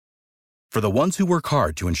For the ones who work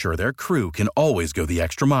hard to ensure their crew can always go the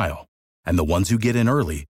extra mile, and the ones who get in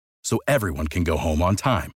early so everyone can go home on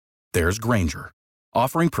time, there's Grainger,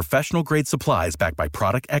 offering professional-grade supplies backed by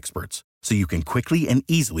product experts so you can quickly and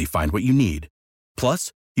easily find what you need.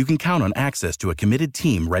 Plus, you can count on access to a committed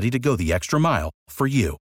team ready to go the extra mile for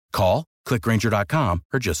you. Call, click Grainger.com,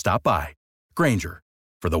 or just stop by. Grainger,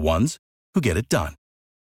 for the ones who get it done.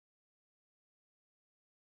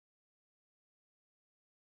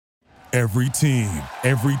 Every team,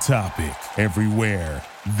 every topic, everywhere.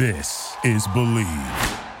 This is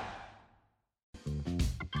Believe.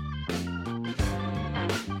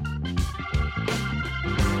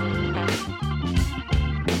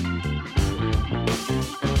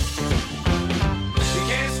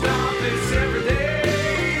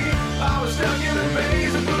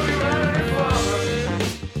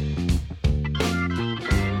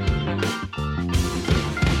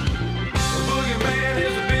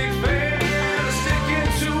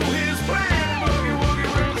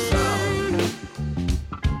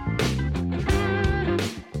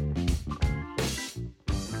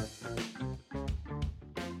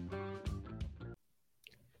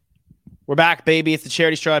 We're back, baby. It's the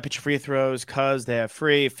charity straw. Pitch your free throws because they have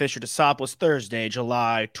free. Fisher Tosopoulos, Thursday,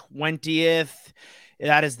 July 20th.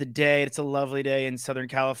 That is the day. It's a lovely day in Southern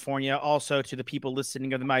California. Also, to the people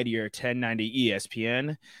listening of the mightier 1090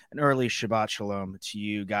 ESPN, an early Shabbat Shalom to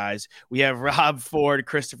you guys. We have Rob Ford,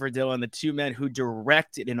 Christopher Dillon, the two men who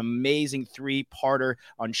directed an amazing three-parter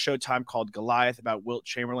on Showtime called Goliath about Wilt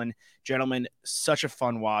Chamberlain. Gentlemen, such a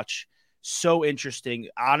fun watch. So interesting.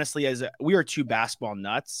 Honestly, we are two basketball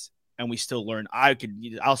nuts. And we still learn.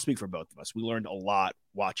 I'll speak for both of us. We learned a lot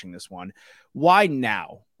watching this one. Why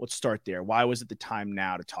now? Let's start there. Why was it the time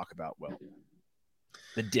now to talk about Wilt?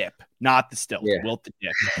 The dip, not the stilt. Yeah. Wilt the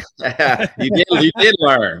dip. you did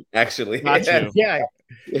learn, actually. Not you. Yeah.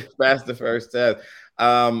 That's the first test.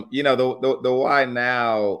 The why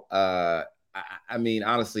now, I mean,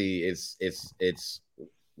 honestly, it's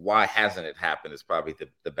why hasn't it happened is probably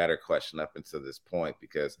the better question up until this point,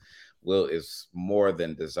 because Will is more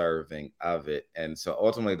than deserving of it. And so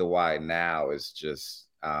ultimately the why now is just,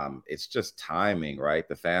 it's just timing, right?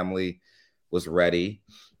 The family was ready.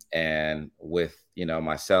 And with,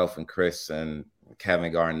 myself and Chris and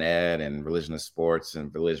Kevin Garnett and Religion of Sports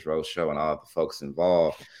and Village Roadshow and all the folks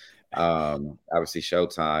involved, obviously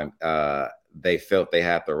Showtime, they felt they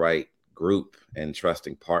had the right group and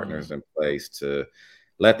trusting partners in place to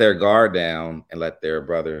let their guard down and let their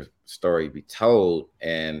brother's story be told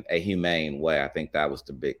in a humane way. I think that was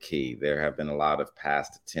the big key. There have been a lot of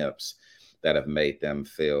past attempts that have made them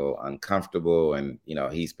feel uncomfortable. And,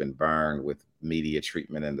 he's been burned with media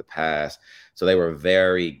treatment in the past. So they were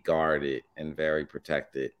very guarded and very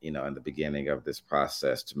protected, in the beginning of this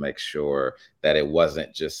process to make sure that it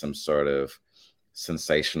wasn't just some sort of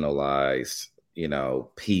sensationalized,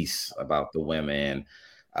 piece about the women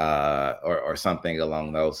or something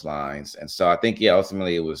along those lines. And so I think,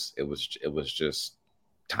 ultimately it was just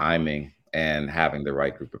timing and having the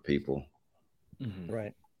right group of people. Mm-hmm.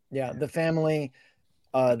 Right. Yeah. The family,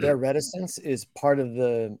 their reticence is part of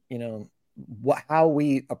the, how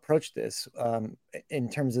we approach this in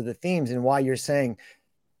terms of the themes, and why you're saying,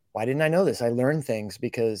 why didn't I know this? I learned things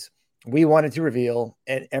because we wanted to reveal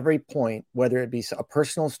at every point, whether it be a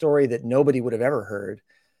personal story that nobody would have ever heard,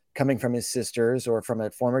 coming from his sisters or from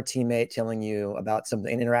a former teammate telling you about an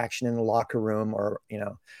interaction in the locker room or,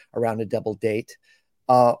 around a double date,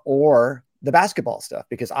 or the basketball stuff,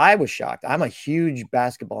 because I was shocked. I'm a huge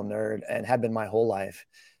basketball nerd and have been my whole life.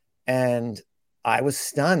 And I was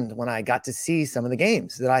stunned when I got to see some of the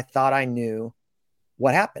games that I thought I knew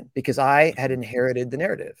what happened, because I had inherited the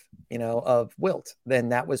narrative, of Wilt. Then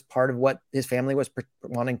that was part of what his family was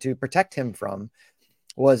wanting to protect him from,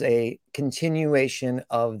 was a continuation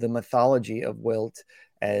of the mythology of Wilt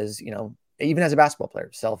as, even as a basketball player,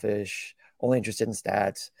 selfish, only interested in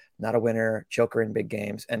stats, not a winner, choker in big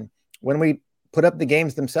games. And when we put up the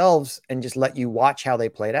games themselves and just let you watch how they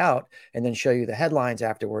played out and then show you the headlines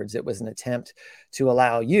afterwards, it was an attempt to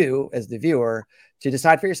allow you as the viewer to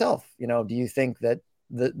decide for yourself. Do you think that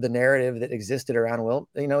the narrative that existed around Wilt,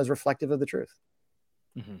 is reflective of the truth?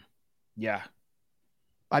 Mm-hmm. Yeah.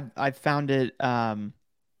 I found it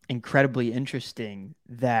incredibly interesting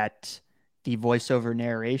that the voiceover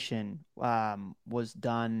narration was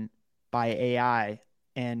done by AI,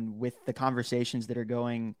 and with the conversations that are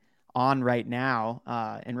going on right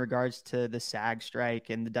now in regards to the SAG strike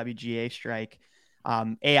and the WGA strike,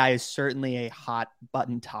 AI is certainly a hot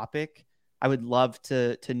button topic. I would love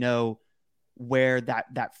to know where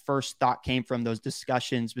that first thought came from, those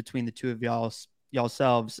discussions between the two of y'all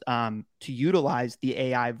yourselves to utilize the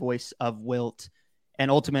AI voice of Wilt,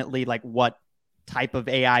 and ultimately like what type of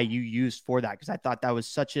AI you used for that? Because I thought that was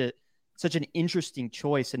such an interesting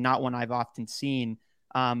choice and not one I've often seen.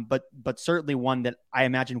 But certainly one that I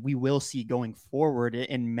imagine we will see going forward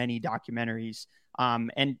in many documentaries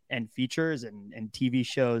and features and TV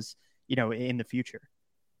shows, in the future.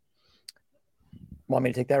 Want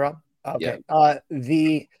me to take that, Rob? Okay. Yeah.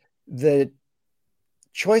 The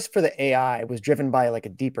choice for the AI was driven by like a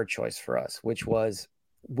deeper choice for us, which was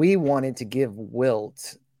we wanted to give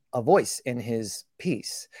Wilt a voice in his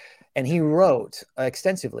piece. And he wrote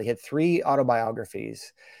extensively. He had 3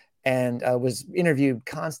 autobiographies and was interviewed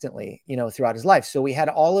constantly, throughout his life. So we had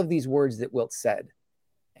all of these words that Wilt said,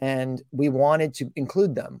 and we wanted to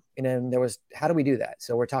include them. And there was, how do we do that?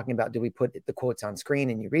 So we're talking about, do we put the quotes on screen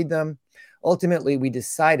and you read them? Ultimately, we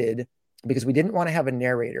decided, because we didn't want to have a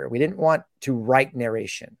narrator, we didn't want to write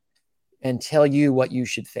narration and tell you what you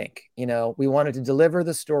should think. We wanted to deliver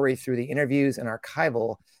the story through the interviews and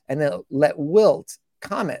archival, and then let Wilt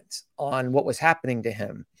comment on what was happening to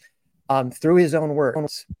him through his own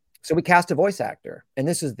words. So we cast a voice actor, and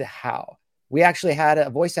this is the how. We actually had a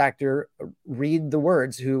voice actor read the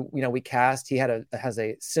words who, we cast. He has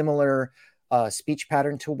a similar speech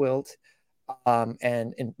pattern to Wilt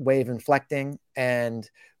and way of inflecting. And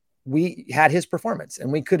we had his performance,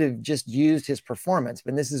 and we could have just used his performance.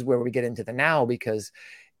 But this is where we get into the now, because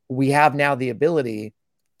we have now the ability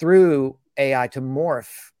through AI to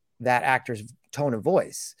morph that actor's tone of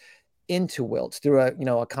voice into Wilt through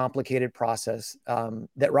a complicated process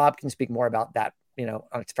that Rob can speak more about that,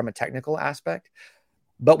 from a technical aspect.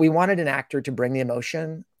 But we wanted an actor to bring the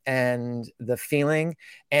emotion and the feeling.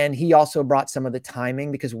 And he also brought some of the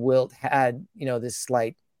timing, because Wilt had, this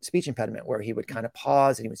slight speech impediment where he would kind of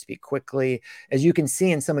pause and he would speak quickly, as you can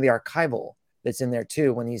see in some of the archival that's in there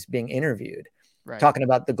too, when he's being interviewed, right, talking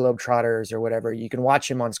about the Globetrotters or whatever. You can watch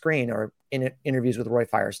him on screen or in interviews with Roy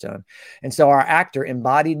Firestone. And so our actor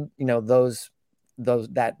embodied,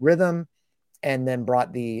 that rhythm, and then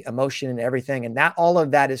brought the emotion and everything. And that, all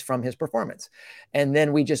of that is from his performance. And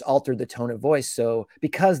then we just altered the tone of voice. So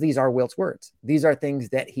because these are Wilt's words, these are things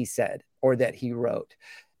that he said or that he wrote.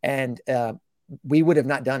 And we would have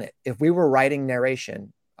not done it. If we were writing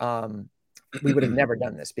narration, we would have never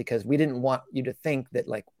done this, because we didn't want you to think that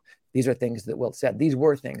like, these are things that Wilt said. These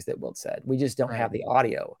were things that Wilt said. We just don't have the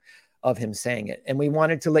audio of him saying it. And we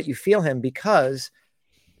wanted to let you feel him, because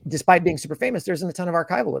despite being super famous, there isn't a ton of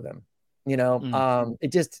archival of him. It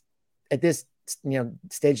just, at this,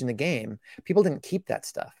 stage in the game, people didn't keep that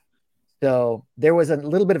stuff. So there was a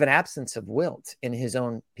little bit of an absence of Wilt in his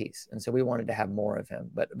own piece. And so we wanted to have more of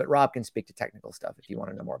him, but Rob can speak to technical stuff if you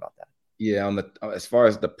want to know more about that. Yeah. As far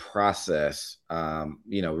as the process,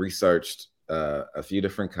 researched a few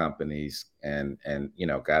different companies and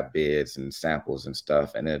got bids and samples and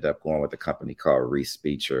stuff, and ended up going with a company called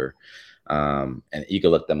Respeecher. And you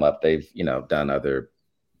can look them up. They've, done other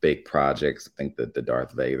big projects. I think that the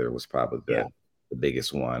Darth Vader was probably the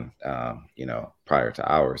biggest one, prior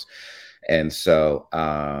to ours. And so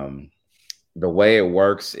the way it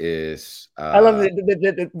works is I love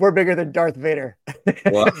that we're bigger than Darth Vader.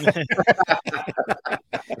 Well, I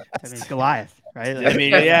mean, Goliath, right? I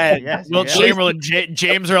mean, yeah. Wilt Chamberlain,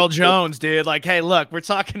 James Earl Jones, dude. Like, hey, look, we're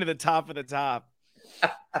talking to the top of the top.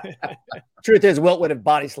 Truth is, Wilt would have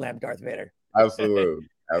body slammed Darth Vader. Absolutely.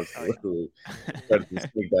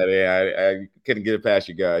 Speak that I couldn't get it past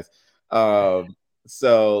you guys.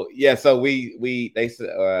 So we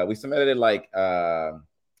submitted it like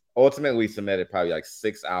ultimately we submitted probably like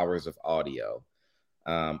 6 hours of audio,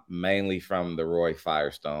 mainly from the Roy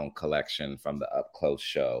Firestone collection from the Up Close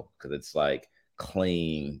show, because it's like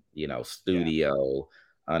clean, studio,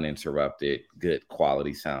 uninterrupted, good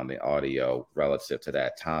quality sounding audio relative to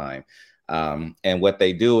that time. And what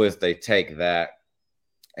they do is they take that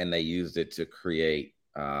and they used it to create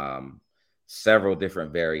several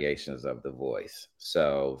different variations of the voice.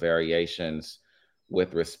 So variations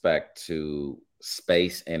with respect to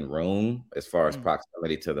space and room, as far as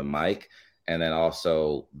proximity to the mic, and then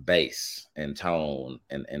also bass and tone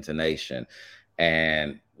and intonation.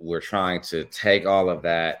 And we're trying to take all of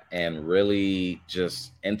that and really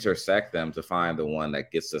just intersect them to find the one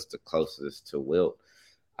that gets us the closest to Wilt.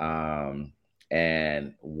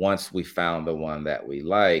 And once we found the one that we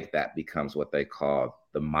like, that becomes what they call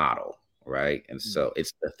the model, right? And so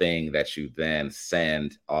it's the thing that you then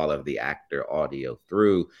send all of the actor audio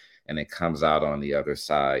through, and it comes out on the other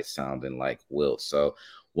side sounding like Wilt. So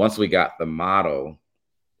once we got the model,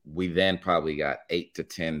 we then probably got 8 to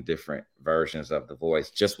 10 different versions of the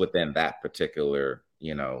voice just within that particular,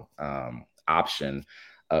 option.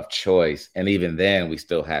 of choice. And even then we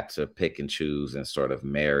still had to pick and choose and sort of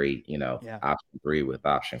marry, option 3 with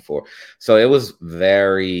option 4. So it was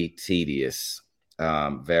very tedious,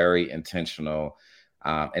 very intentional.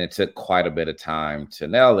 And it took quite a bit of time to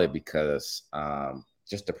nail it because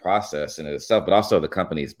just the process in itself, but also the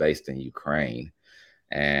company is based in Ukraine.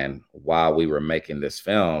 And while we were making this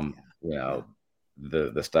film,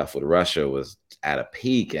 the stuff with Russia was at a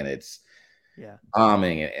peak, and it's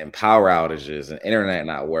bombing and power outages and internet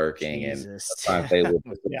not working. Jesus. And sometimes they would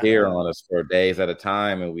disappear on us for days at a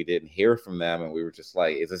time, and we didn't hear from them. And we were just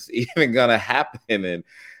like, is this even going to happen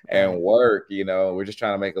and work? We're just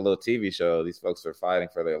trying to make a little TV show. These folks are fighting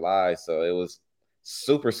for their lives. So it was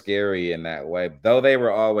super scary in that way, though they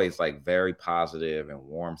were always like very positive and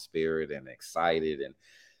warm spirited and excited and,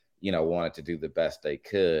 wanted to do the best they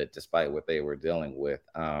could despite what they were dealing with.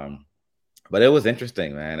 But it was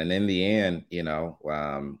interesting, man. And in the end,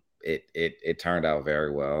 it turned out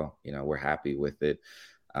very well. We're happy with it.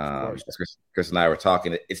 Chris and I were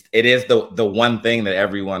talking. It is the one thing that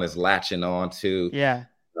everyone is latching on to. Yeah.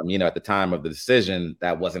 At the time of the decision,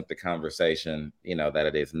 that wasn't the conversation, that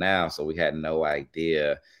it is now. So we had no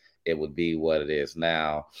idea it would be what it is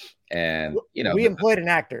now. And, we employed an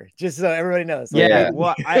actor, just so everybody knows.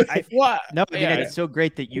 Well, it's so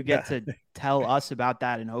great that you get to tell us about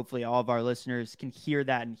that. And hopefully all of our listeners can hear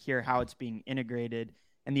that and hear how it's being integrated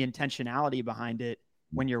and the intentionality behind it.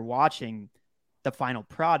 When you're watching the final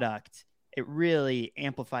product, it really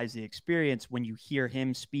amplifies the experience when you hear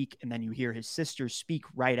him speak and then you hear his sister speak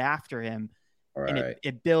right after him. Right. And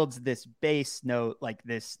it builds this bass note, like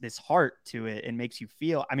this heart to it, and makes you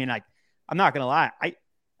feel, I'm not going to lie.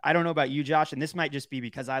 I don't know about you, Josh, and this might just be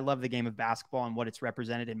because I love the game of basketball and what it's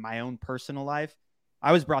represented in my own personal life.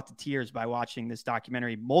 I was brought to tears by watching this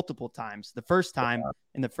documentary multiple times. The first time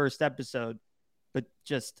in the first episode, but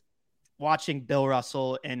just watching Bill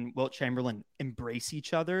Russell and Wilt Chamberlain embrace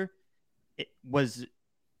each other, it was,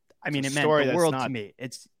 it meant the world to me.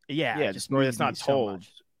 It's a story that's not told.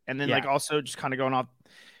 And then also just kind of going off,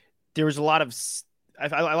 there was a lot of,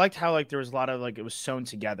 I liked how there was a lot of it was sewn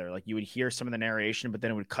together. Like you would hear some of the narration, but then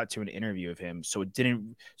it would cut to an interview of him. So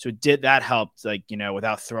that helped,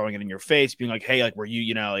 without throwing it in your face, being like, hey, were you,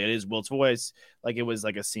 it is Wilt's voice. It was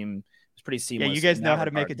like it's pretty seamless. Yeah, you guys know how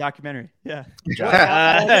to make a documentary. Yeah. But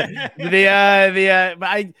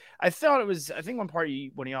I thought I think one part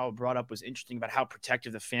when y'all brought up was interesting about how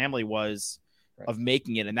protective the family was of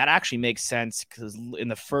making it. And that actually makes sense because in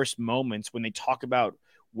the first moments when they talk about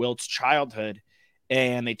Wilt's childhood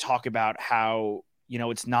and they talk about how,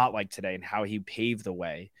 it's not like today and how he paved the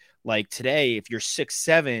way. Like today, if you're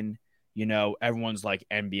 6'7", everyone's like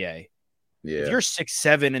NBA. Yeah. If you're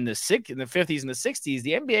 6'7" in the 50s and the 60s,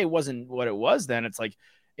 the NBA wasn't what it was then. It's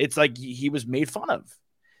like he was made fun of.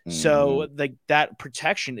 Mm-hmm. So that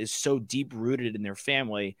protection is so deep rooted in their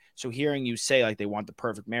family. So hearing you say they want the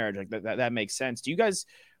perfect marriage, that makes sense. Do you guys,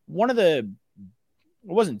 it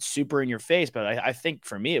wasn't super in your face, but I think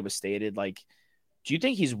for me it was stated do you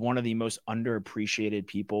think he's one of the most underappreciated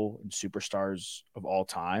people and superstars of all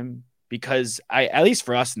time? Because at least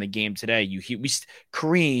for us in the game today,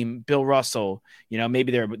 Kareem, Bill Russell,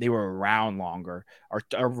 maybe they were around longer,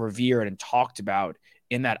 are revered and talked about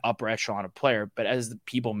in that upper echelon of player. But as the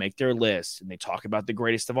people make their lists and they talk about the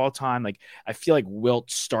greatest of all time, I feel like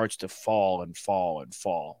Wilt starts to fall and fall and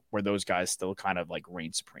fall, where those guys still kind of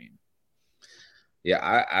reign supreme. Yeah,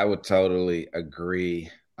 I would totally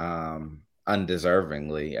agree.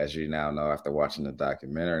 Undeservingly, as you now know after watching the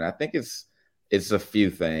documentary. And I think it's a few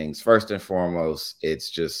things. First and foremost, it's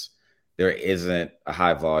just there isn't a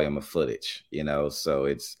high volume of footage, so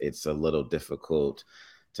it's a little difficult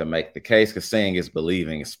to make the case because seeing is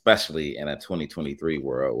believing, especially in a 2023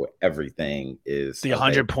 world where everything is the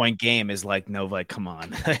 100-point game is come on.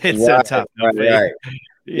 It's so tough. Right.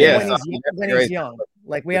 Yeah. When he's young,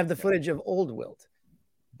 we have the footage of old Wilt,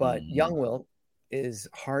 but young Wilt is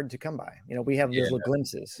hard to come by. We have those little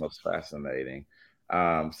glimpses. Most fascinating.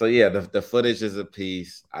 The footage is a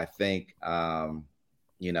piece. I think,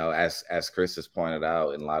 as Chris has pointed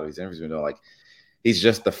out in a lot of these interviews, he's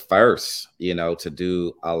just the first, to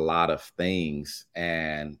do a lot of things.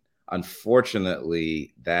 And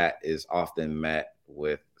unfortunately, that is often met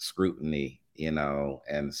with scrutiny,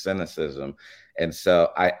 and cynicism. And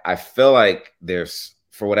so I feel like there's,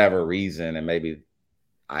 for whatever reason, and maybe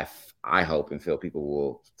I hope and feel people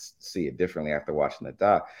will see it differently after watching the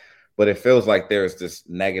doc, but it feels like there's this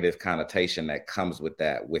negative connotation that comes with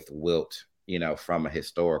that, with Wilt, from a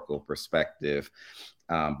historical perspective,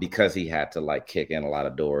 because he had to kick in a lot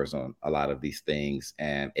of doors on a lot of these things,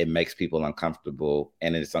 and it makes people uncomfortable,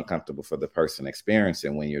 and it's uncomfortable for the person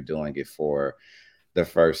experiencing when you're doing it for the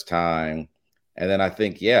first time. And then I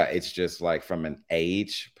think, yeah, it's just like from an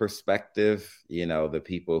age perspective, the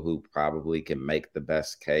people who probably can make the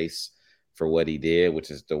best case for what he did, which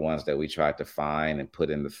is the ones that we tried to find and put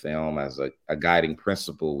in the film as a guiding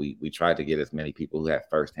principle. We tried to get as many people who had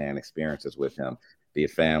firsthand experiences with him, be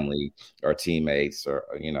it family or teammates or,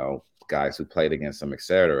 guys who played against him, et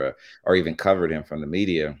cetera, or even covered him from the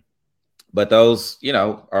media. But those,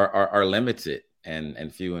 are limited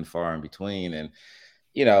and few and far in between. And,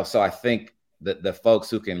 so I think the folks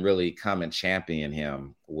who can really come and champion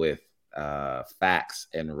him with facts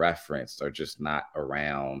and reference are just not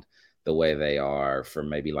around the way they are for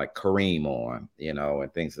maybe like Kareem on,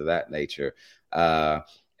 and things of that nature.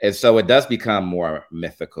 And so it does become more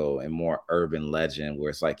mythical and more urban legend, where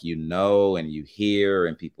it's like, and you hear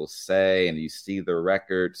and people say and you see the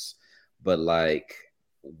records, but like,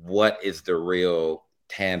 what is the real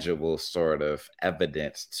tangible sort of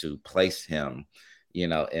evidence to place him,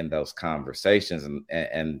 in those conversations?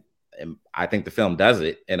 And I think the film does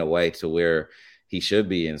it in a way to where he should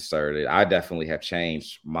be inserted. I definitely have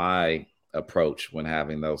changed my approach when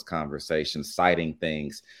having those conversations, citing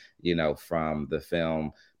things, from the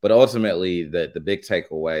film. But ultimately, the big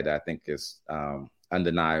takeaway that I think is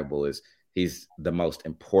undeniable is he's the most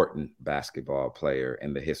important basketball player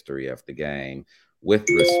in the history of the game, with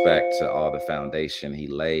respect to all the foundation he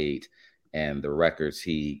laid and the records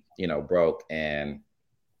he, broke, and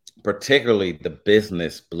particularly the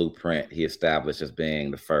business blueprint he established as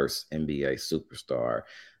being the first NBA superstar.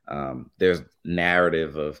 There's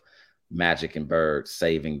narrative of Magic and Bird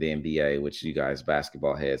saving the NBA, which you guys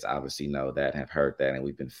basketball heads obviously know that, have heard that, and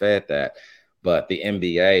we've been fed that. But the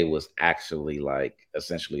NBA was actually like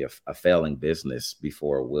essentially a failing business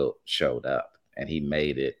before Wilt showed up, and he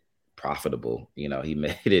made it profitable. He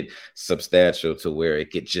made it substantial to where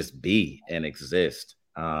it could just be and exist,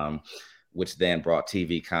 which then brought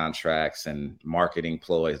TV contracts and marketing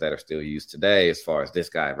ploys that are still used today as far as this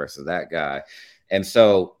guy versus that guy. And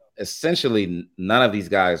so essentially none of these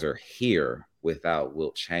guys are here without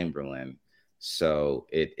Wilt Chamberlain. So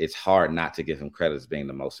it's hard not to give him credit as being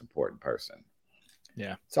the most important person.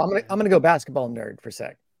 Yeah. So I'm gonna go basketball nerd for a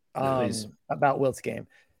sec about Wilt's game.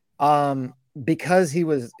 Because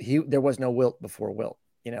there was no Wilt before Wilt,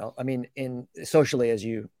 I mean, in socially, as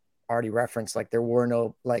you already referenced, like there were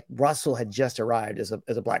no, like Russell had just arrived as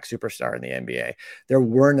a black superstar in the NBA. There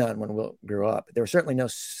were none when Wilt grew up. There were certainly no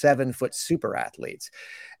 7-foot super athletes.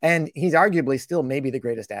 And he's arguably still maybe the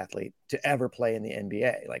greatest athlete to ever play in the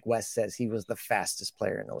NBA. Like Wes says, he was the fastest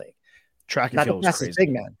player in the league. Track and field was crazy.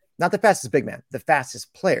 Big man. Not the fastest big man, the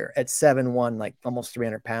fastest player at 7'1", like almost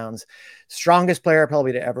 300 pounds. Strongest player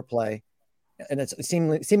probably to ever play. And it's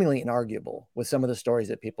seemingly inarguable with some of the stories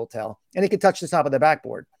that people tell. And he could touch the top of the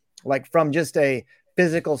backboard. Like from just a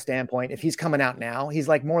physical standpoint, if he's coming out now, he's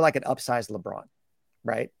like more like an upsized LeBron,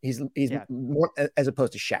 right? He's more as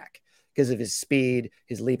opposed to Shaq because of his speed,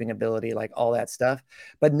 his leaping ability, like all that stuff.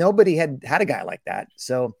 But nobody had a guy like that.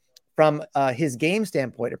 So from his game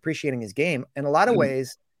standpoint, appreciating his game, in a lot of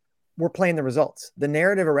ways, we're playing the results. The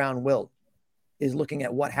narrative around Wilt is looking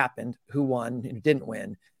at what happened, who won, who didn't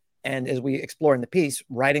win. And as we explore in the piece,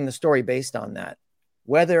 writing the story based on that.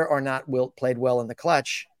 Whether or not Wilt played well in the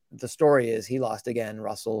clutch, the story is he lost again,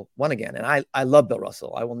 Russell won again. And I love Bill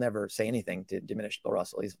Russell. I will never say anything to diminish Bill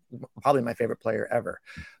Russell. He's probably my favorite player ever.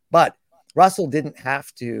 But Russell didn't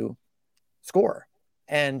have to score.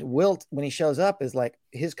 And Wilt, when he shows up, is like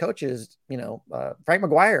his coaches, Frank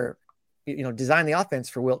McGuire, designed the offense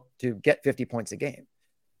for Wilt to get 50 points a game.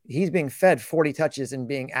 He's being fed 40 touches and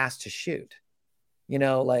being asked to shoot.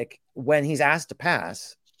 Like when he's asked to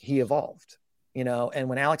pass, he evolved, and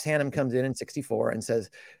when Alex Hannum comes in 64 and says,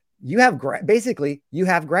 you have gravity,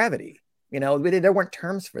 there weren't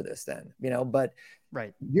terms for this then, but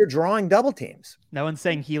right. You're drawing double teams. No one's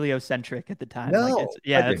saying heliocentric at the time. No,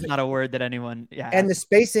 that's not a word that anyone. Yeah. And the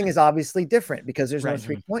spacing is obviously different because there's no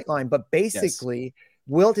 3-point line, but basically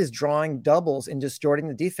Wilt is drawing doubles and distorting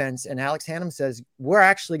the defense. And Alex Hannum says, we're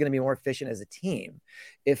actually going to be more efficient as a team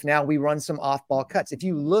if now we run some off-ball cuts. If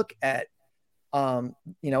you look at, and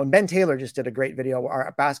Ben Taylor just did a great video.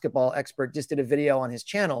 Our basketball expert just did a video on his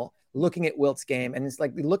channel looking at Wilt's game. And it's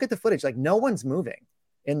like, look at the footage, like no one's moving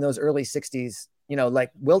in those early 60s,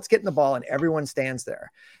 like Wilt's getting the ball and everyone stands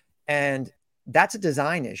there. And that's a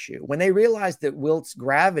design issue. When they realized that Wilt's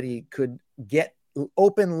gravity could get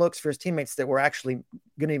open looks for his teammates that were actually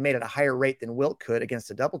going to be made at a higher rate than Wilt could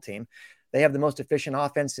against a double team, they have the most efficient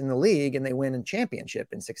offense in the league and they win a championship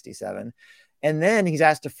in 67. And then he's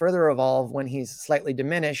asked to further evolve when he's slightly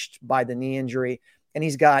diminished by the knee injury. And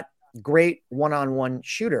he's got great one-on-one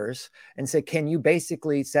shooters and say, can you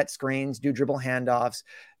basically set screens, do dribble handoffs,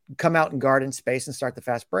 come out and guard in space and start the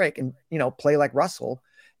fast break and, play like Russell.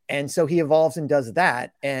 And so he evolves and does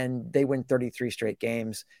that. And they win 33 straight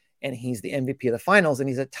games. And he's the MVP of the finals. And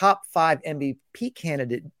he's a top 5 MVP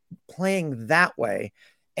candidate playing that way.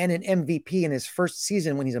 And an MVP in his first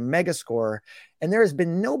season when he's a mega scorer. And there has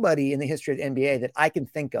been nobody in the history of the NBA that I can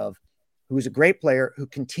think of who's a great player who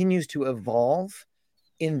continues to evolve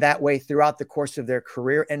in that way throughout the course of their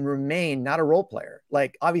career and remain not a role player.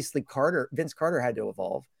 Like obviously Vince Carter had to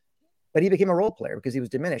evolve, but he became a role player because he was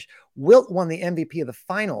diminished. Wilt won the MVP of the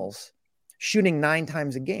finals shooting 9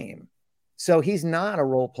 times a game. So he's not a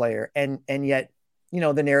role player. And yet,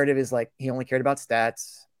 the narrative is like, he only cared about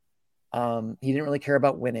stats. He didn't really care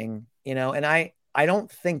about winning, and I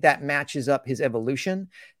don't think that matches up his evolution.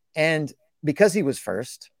 And because he was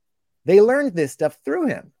first, they learned this stuff through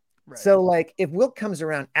him. Right. So like if Wilt comes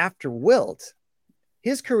around after Wilt,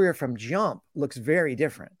 his career from jump looks very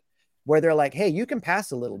different, where they're like, hey, you can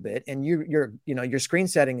pass a little bit and your screen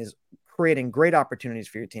setting is creating great opportunities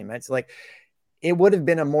for your teammates. Like it would have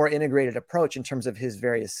been a more integrated approach in terms of his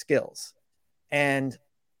various skills. And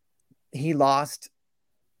he lost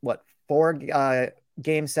 4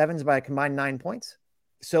 game 7s by a combined 9 points.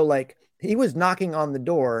 So like he was knocking on the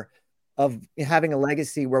door of having a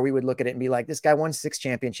legacy where we would look at it and be like, this guy won 6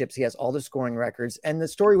 championships. He has all the scoring records and the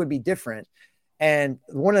story would be different. And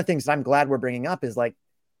one of the things I'm glad we're bringing up is like,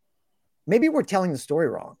 maybe we're telling the story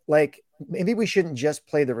wrong. Like maybe we shouldn't just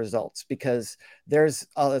play the results because there's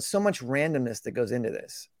so much randomness that goes into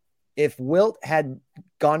this. If Wilt had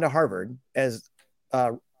gone to Harvard as,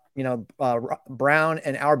 Brown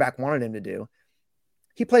and Auerbach wanted him to do,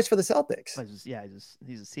 he plays for the Celtics.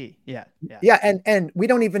 He's a C. Yeah. And we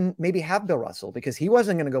don't even maybe have Bill Russell because he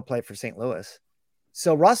wasn't going to go play for St. Louis.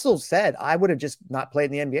 So Russell said, I would have just not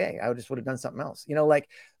played in the NBA. I just would have done something else. Like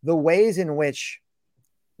the ways in which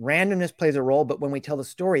randomness plays a role, but when we tell the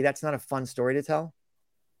story, that's not a fun story to tell.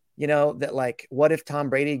 That like, what if Tom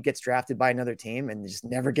Brady gets drafted by another team and just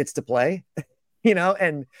never gets to play?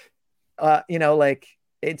 Like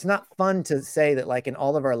it's not fun to say that like in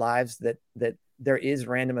all of our lives that there is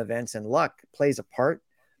random events and luck plays a part.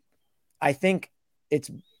 I think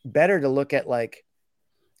it's better to look at like,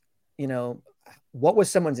 what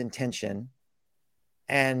was someone's intention,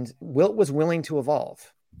 and Wilt was willing to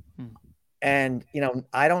evolve. And,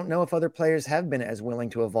 I don't know if other players have been as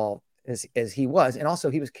willing to evolve as he was. And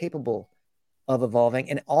also he was capable of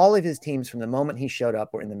evolving, and all of his teams from the moment he showed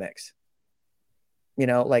up were in the mix.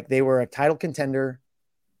 Like they were a title contender.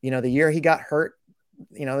 The year he got hurt,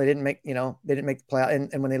 they didn't make the playoff.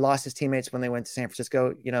 And when they lost his teammates, when they went to San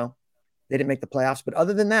Francisco, they didn't make the playoffs. But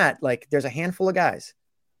other than that, like there's a handful of guys,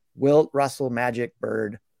 Wilt, Russell, Magic,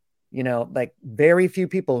 Bird, like very few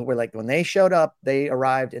people who were like, when they showed up, they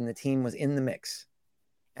arrived and the team was in the mix.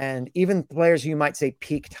 And even players who you might say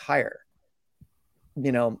peaked higher,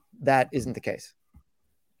 that isn't the case.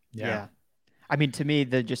 Yeah. I mean, to me,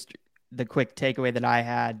 the quick takeaway that I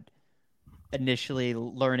had initially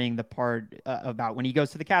learning the part about when he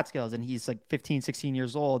goes to the Catskills and he's like 15, 16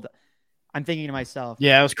 years old, I'm thinking to myself,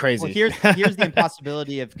 yeah, it was crazy. Well, here's the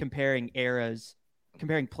impossibility of comparing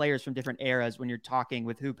players from different eras when you're talking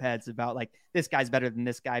with hoop heads about like, this guy's better than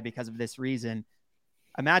this guy because of this reason.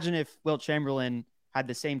 Imagine if Wilt Chamberlain had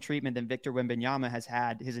the same treatment that Victor Wembanyama has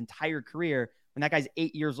had his entire career. When that guy's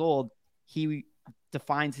 8 years old, he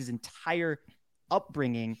defines his entire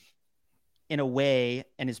upbringing in a way,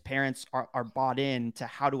 and his parents are bought in to,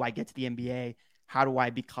 how do I get to the NBA? How do I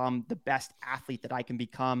become the best athlete that I can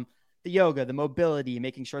become? The yoga, the mobility,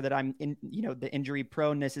 making sure that I'm in, the injury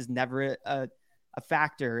proneness is never a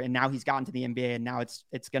factor. And now he's gotten to the NBA, and now it's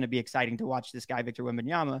going to be exciting to watch this guy, Victor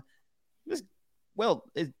Wembanyama.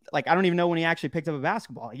 I don't even know when he actually picked up a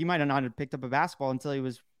basketball. He might have not have picked up a basketball until he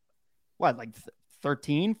was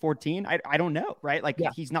 13, 14. I don't know. Right. Like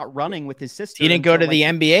he's not running with his sister. He didn't go to the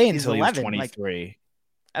NBA until he was 23.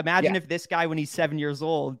 Like, imagine if this guy, when he's 7 years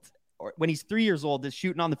old, or when he's 3 years old, is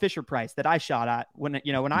shooting on the Fisher Price that I shot at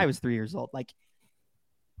when I was 3 years old, like,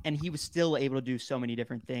 and he was still able to do so many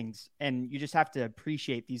different things. And you just have to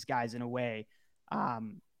appreciate these guys in a way.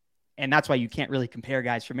 And that's why you can't really compare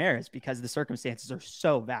guys from eras, because the circumstances are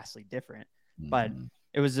so vastly different. But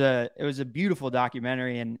it was a beautiful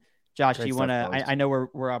documentary. And Josh, do you want to, I know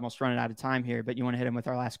we're almost running out of time here, but you want to hit him with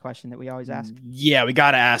our last question that we always ask? Yeah, we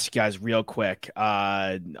got to ask you guys real quick,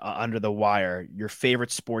 under the wire, your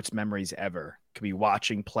favorite sports memories ever. Could be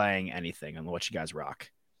watching, playing, anything, and what you guys rock.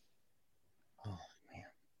 Oh, man.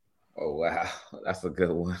 Oh, wow. That's a good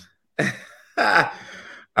one.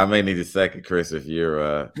 I may need a second, Chris, if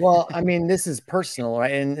you're Well, I mean, this is personal,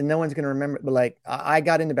 right? And no one's going to remember, but like I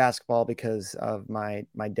got into basketball because of my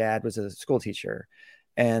dad was a school teacher,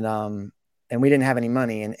 and we didn't have any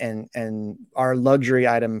money, and our luxury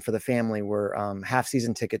item for the family were half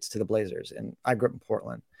season tickets to the Blazers, and I grew up in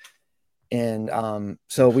Portland, and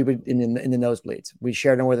so we would in the nosebleeds. We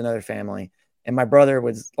shared them with another family, and my brother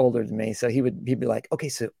was older than me, so he'd be like, okay,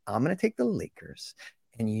 so I'm going to take the Lakers,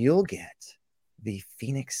 and you'll get the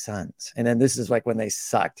Phoenix Suns. And then this is like when they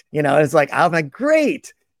sucked, it's like, I'm like,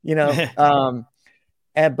 great, but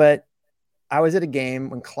I was at a game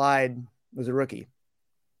when Clyde was a rookie,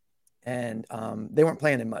 and they weren't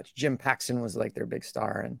playing him much. Jim Paxson was like their big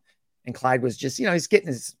star, and Clyde was just, he's getting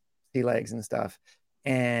his sea legs and stuff.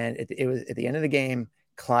 And it was at the end of the game,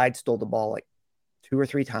 Clyde stole the ball like 2 or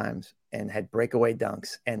 3 times and had breakaway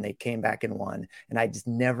dunks, and they came back and won. And I just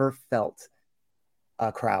never felt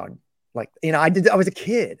a crowd. Like, I was a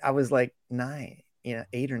kid. I was like 9,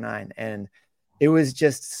 8 or 9. And it was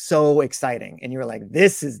just so exciting. And you were like,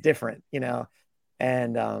 this is different, and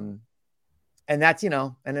that's,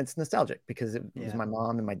 and it's nostalgic because it was my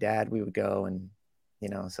mom and my dad. We would go and,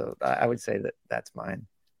 so I would say that's mine.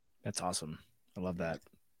 That's awesome. I love that.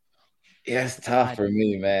 Yeah, it's tough for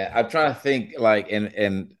me, man. I'm trying to think like,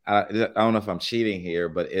 and I don't know if I'm cheating here,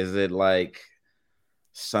 but is it like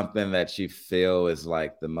something that you feel is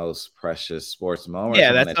like the most precious sports moment?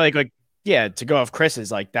 Yeah, that's to go off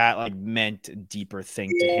Chris's, like that like meant a deeper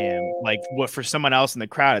thing to him. Like what for someone else in the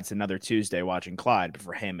crowd, it's another Tuesday watching Clyde, but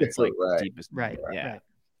for him, it's like deepest. Right. Yeah. Right.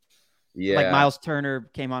 Yeah. Like Miles Turner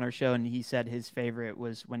came on our show and he said his favorite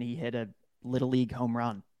was when he hit a little league home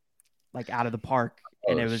run, like out of the park.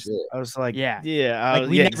 And it was, shit. I was like, yeah. Like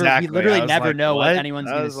we exactly. literally never like, know what anyone's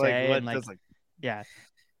going to like, say. And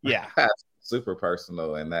yeah. Super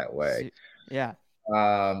personal in that way. Yeah.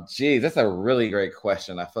 Geez, that's a really great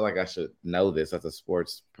question. I feel like I should know this as a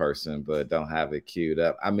sports person, but don't have it queued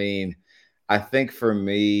up. I mean, I think for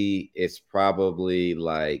me, it's probably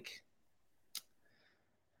like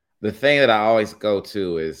the thing that I always go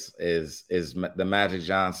to is the Magic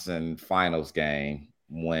Johnson finals game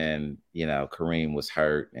when, Kareem was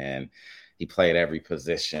hurt and he played every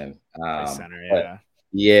position. Center, yeah.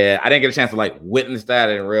 Yeah, I didn't get a chance to like witness that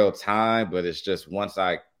in real time, but it's just once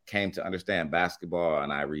I came to understand basketball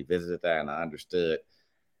and I revisited that and I understood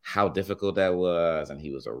how difficult that was, and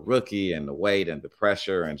he was a rookie and the weight and the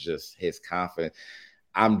pressure and just his confidence.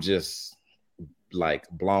 I'm just like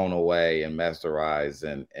blown away and mesmerized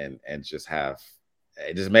and just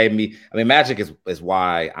it just made me. I mean, Magic is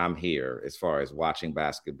why I'm here as far as watching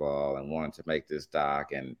basketball and wanting to make this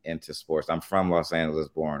doc and into sports. I'm from Los Angeles,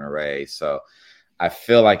 born and raised, so I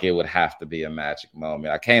feel like it would have to be a Magic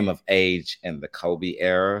moment. I came of age in the Kobe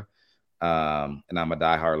era, and I'm a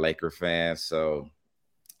diehard Laker fan, so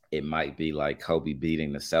it might be like Kobe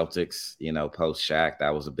beating the Celtics, post Shaq.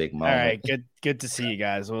 That was a big moment. All right, good to see you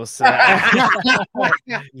guys. We'll see. Look,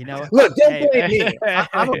 don't blame me.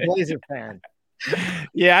 I'm a Blazer fan.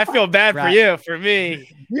 Yeah, I feel bad for you. For me,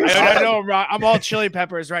 I know I'm all chili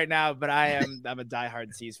peppers right now, but I'm a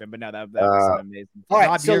diehard C's fan. But no, that was amazing. All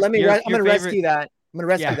right, so I'm going to rescue that.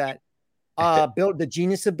 Bill, the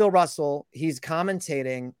genius of Bill Russell, he's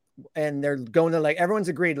commentating, and they're going to like everyone's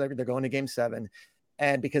agreed like they're going to Game 7,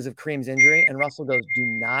 and because of Kareem's injury, and Russell goes, do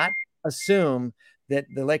not assume that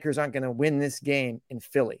the Lakers aren't going to win this game in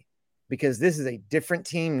Philly, because this is a different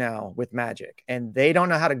team now with Magic, and they don't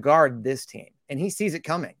know how to guard this team. And he sees it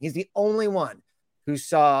coming. He's the only one who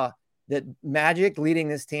saw that Magic leading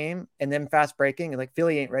this team and then fast breaking, and like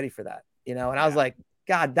Philly ain't ready for that, And I was like,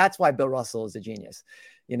 God, that's why Bill Russell is a genius,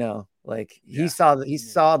 he saw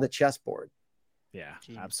the chessboard. Yeah,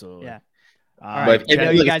 absolutely. Yeah. But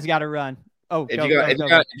you guys got to run. Oh,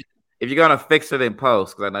 if you're gonna fix it in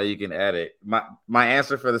post, because I know you can edit. My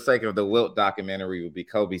answer for the sake of the Wilt documentary would be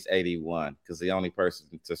Kobe's 81, because the only person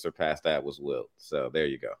to surpass that was Wilt. So there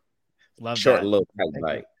you go. Love short that. little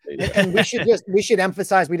bite. And we should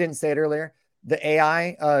emphasize, we didn't say it earlier, the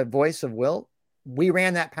AI voice of Wilt. We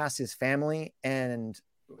ran that past his family, and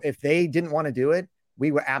if they didn't want to do it,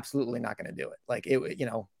 we were absolutely not going to do it. Like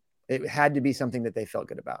it had to be something that they felt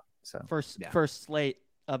good about. So first slate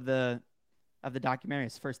of the documentary.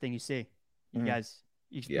 It's the first thing you see. You guys,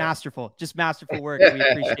 masterful work. We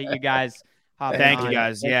appreciate you guys. Thank you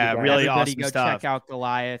guys. Yeah, really Everybody awesome go stuff. Check out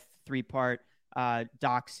Goliath 3-part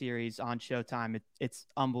doc series on Showtime. It's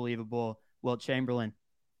unbelievable. Wilt Chamberlain,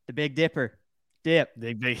 the Big Dipper. Dip.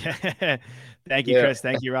 Big. Thank you, Chris.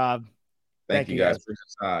 Thank you, Rob. Thank you guys for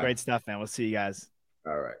your time. Great stuff, man. We'll see you guys.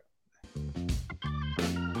 All right.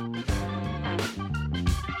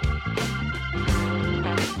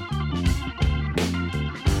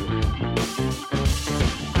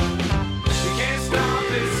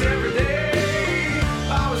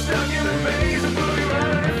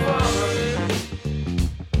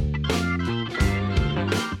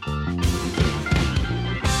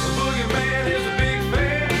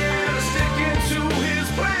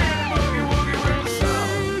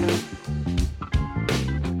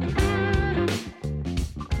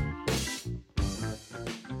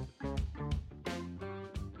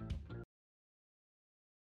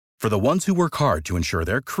 For the ones who work hard to ensure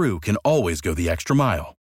their crew can always go the extra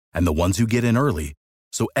mile, and the ones who get in early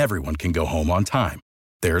so everyone can go home on time,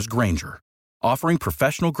 there's Grainger, offering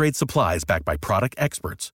professional-grade supplies backed by product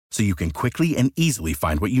experts so you can quickly and easily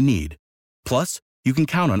find what you need. Plus, you can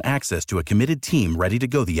count on access to a committed team ready to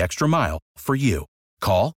go the extra mile for you.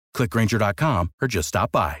 Call, click Grainger.com, or just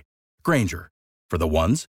stop by. Grainger, for the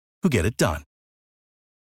ones who get it done.